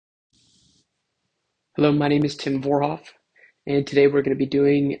Hello, my name is Tim Vorhoff, and today we're going to be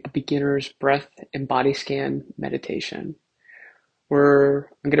doing a beginner's breath and body scan meditation. I'm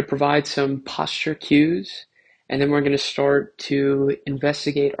going to provide some posture cues, and then we're going to start to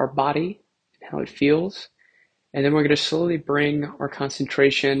investigate our body and how it feels, and then we're going to slowly bring our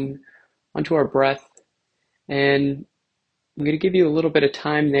concentration onto our breath, and I'm going to give you a little bit of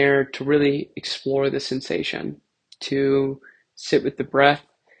time there to really explore the sensation, to sit with the breath,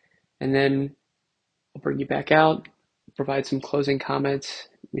 and then I'll bring you back out, provide some closing comments.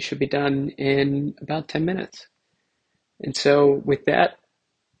 We should be done in about 10 minutes. And so, with that,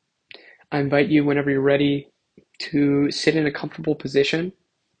 I invite you whenever you're ready to sit in a comfortable position.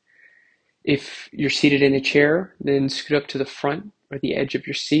 If you're seated in a chair, then scoot up to the front or the edge of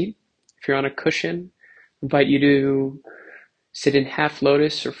your seat. If you're on a cushion, I invite you to sit in half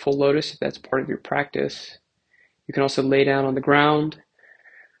lotus or full lotus if that's part of your practice. You can also lay down on the ground,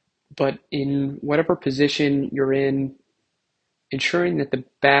 but in whatever position you're in, ensuring that the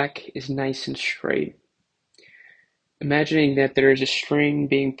back is nice and straight. Imagining that there is a string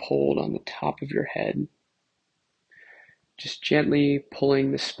being pulled on the top of your head, just gently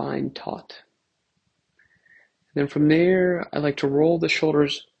pulling the spine taut. And then from there, I like to roll the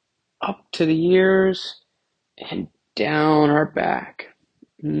shoulders up to the ears and down our back,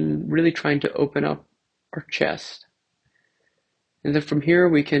 really trying to open up our chest. And then from here,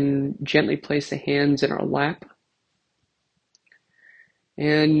 we can gently place the hands in our lap.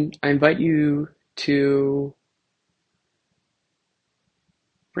 And I invite you to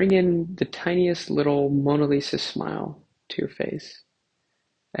bring in the tiniest little Mona Lisa smile to your face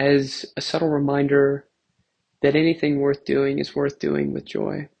as a subtle reminder that anything worth doing is worth doing with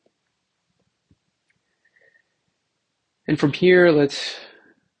joy. And from here, let's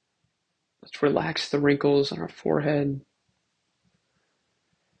relax the wrinkles on our forehead.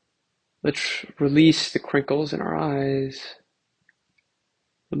 Let's release the crinkles in our eyes.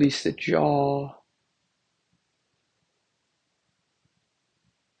 Release the jaw.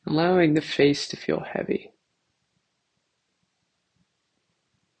 Allowing the face to feel heavy.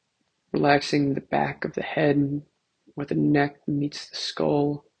 Relaxing the back of the head where the neck meets the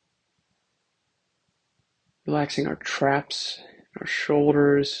skull. Relaxing our traps, our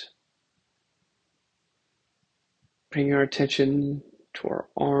shoulders. Bringing our attention to our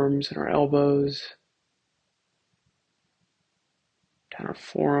arms and our elbows. Down our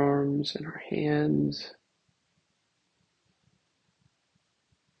forearms and our hands.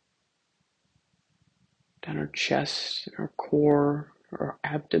 Down our chest and our core, our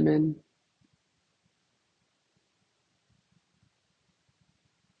abdomen.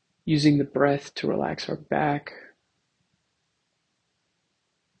 Using the breath to relax our back.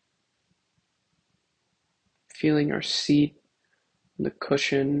 Feeling our seat on the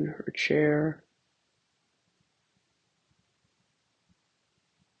cushion or chair.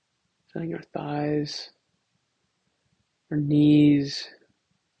 Feeling our thighs, our knees.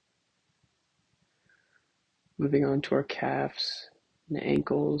 Moving on to our calves and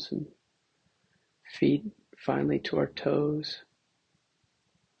ankles and feet, finally to our toes.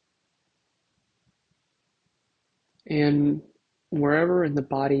 And wherever in the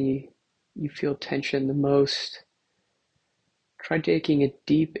body you feel tension the most, try taking a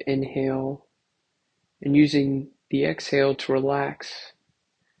deep inhale and using the exhale to relax,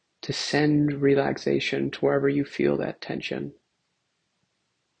 to send relaxation to wherever you feel that tension.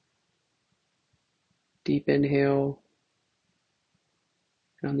 Deep inhale,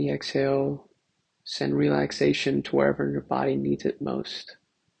 and on the exhale, send relaxation to wherever your body needs it most.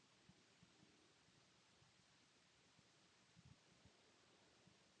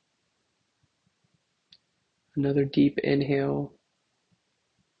 Another deep inhale,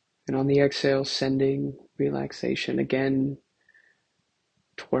 and on the exhale, sending relaxation again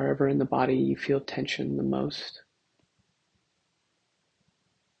to wherever in the body you feel tension the most.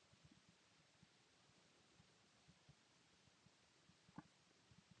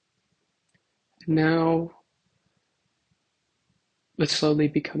 And now, let's slowly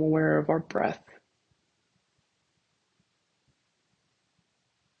become aware of our breath.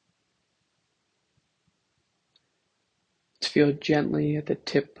 Let's feel gently at the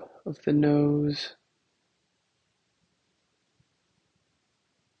tip of the nose.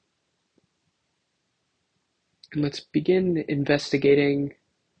 And let's begin investigating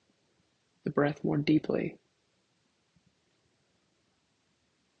the breath more deeply.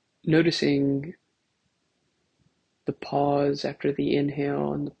 Noticing the pause after the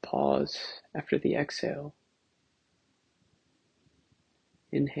inhale and the pause after the exhale.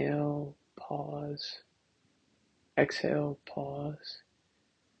 Inhale, pause, exhale, pause.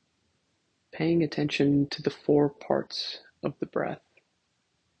 paying attention to the four parts of the breath.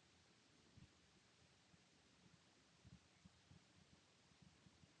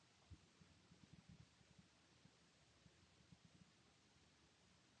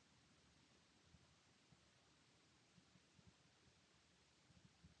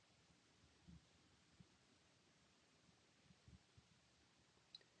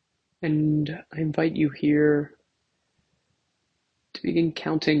 And I invite you here to begin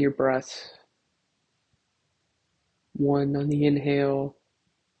counting your breaths. 1 on the inhale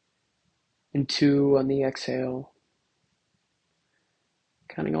and 2 on the exhale,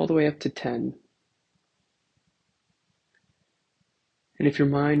 counting all the way up to 10. And if your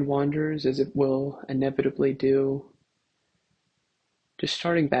mind wanders, as it will inevitably do, just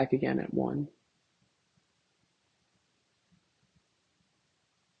starting back again at 1.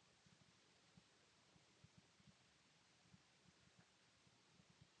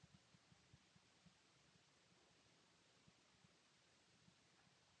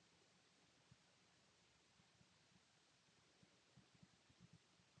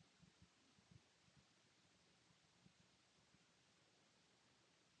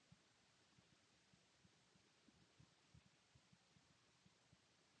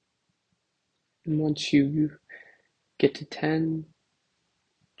 And once you get to 10,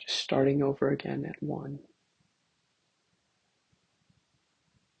 just starting over again at 1.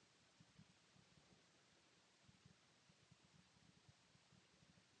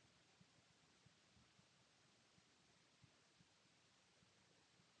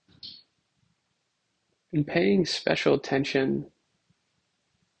 And paying special attention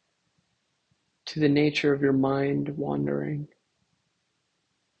to the nature of your mind wandering.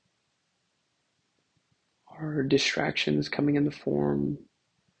 Are distractions coming in the form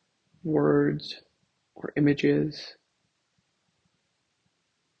of words or images?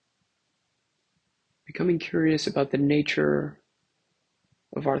 Becoming curious about the nature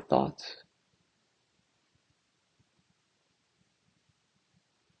of our thoughts.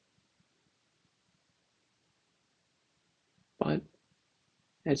 But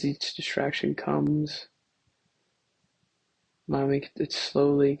as each distraction comes, allowing it to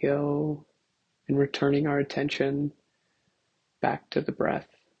slowly go and returning our attention back to the breath.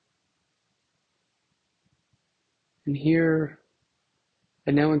 And here,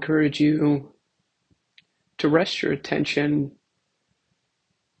 I now encourage you to rest your attention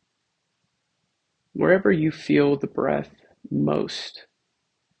wherever you feel the breath most.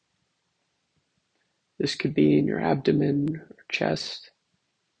 This could be in your abdomen or chest,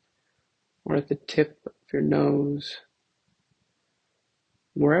 or at the tip of your nose.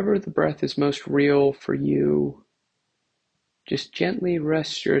 Wherever the breath is most real for you, just gently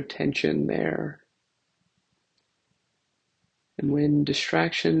rest your attention there. And when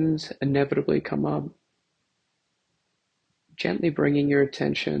distractions inevitably come up, gently bringing your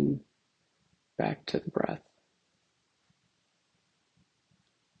attention back to the breath.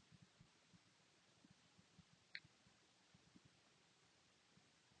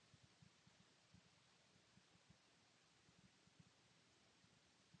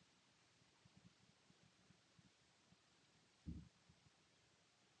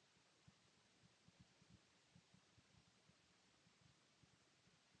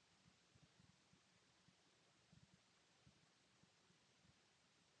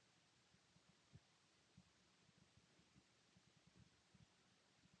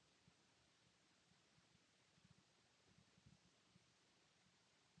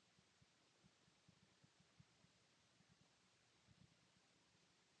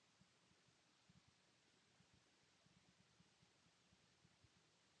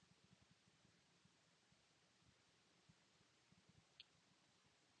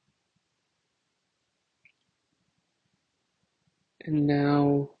 And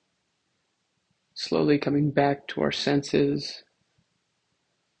now, slowly coming back to our senses,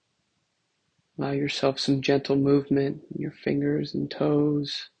 allow yourself some gentle movement in your fingers and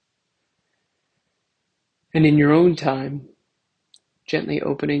toes. And in your own time, gently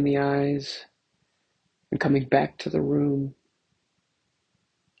opening the eyes and coming back to the room.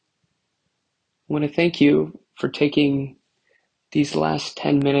 I want to thank you for taking these last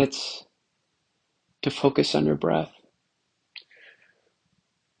 10 minutes to focus on your breath.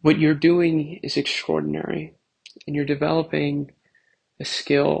 What you're doing is extraordinary, and you're developing a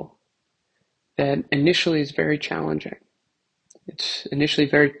skill that initially is very challenging. It's initially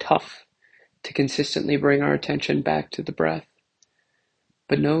very tough to consistently bring our attention back to the breath,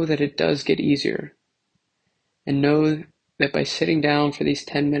 but know that it does get easier, and know that by sitting down for these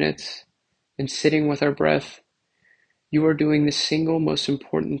 10 minutes and sitting with our breath, you are doing the single most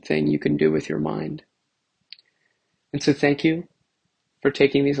important thing you can do with your mind. And so thank you for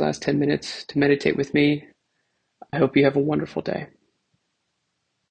taking these last 10 minutes to meditate with me. I hope you have a wonderful day.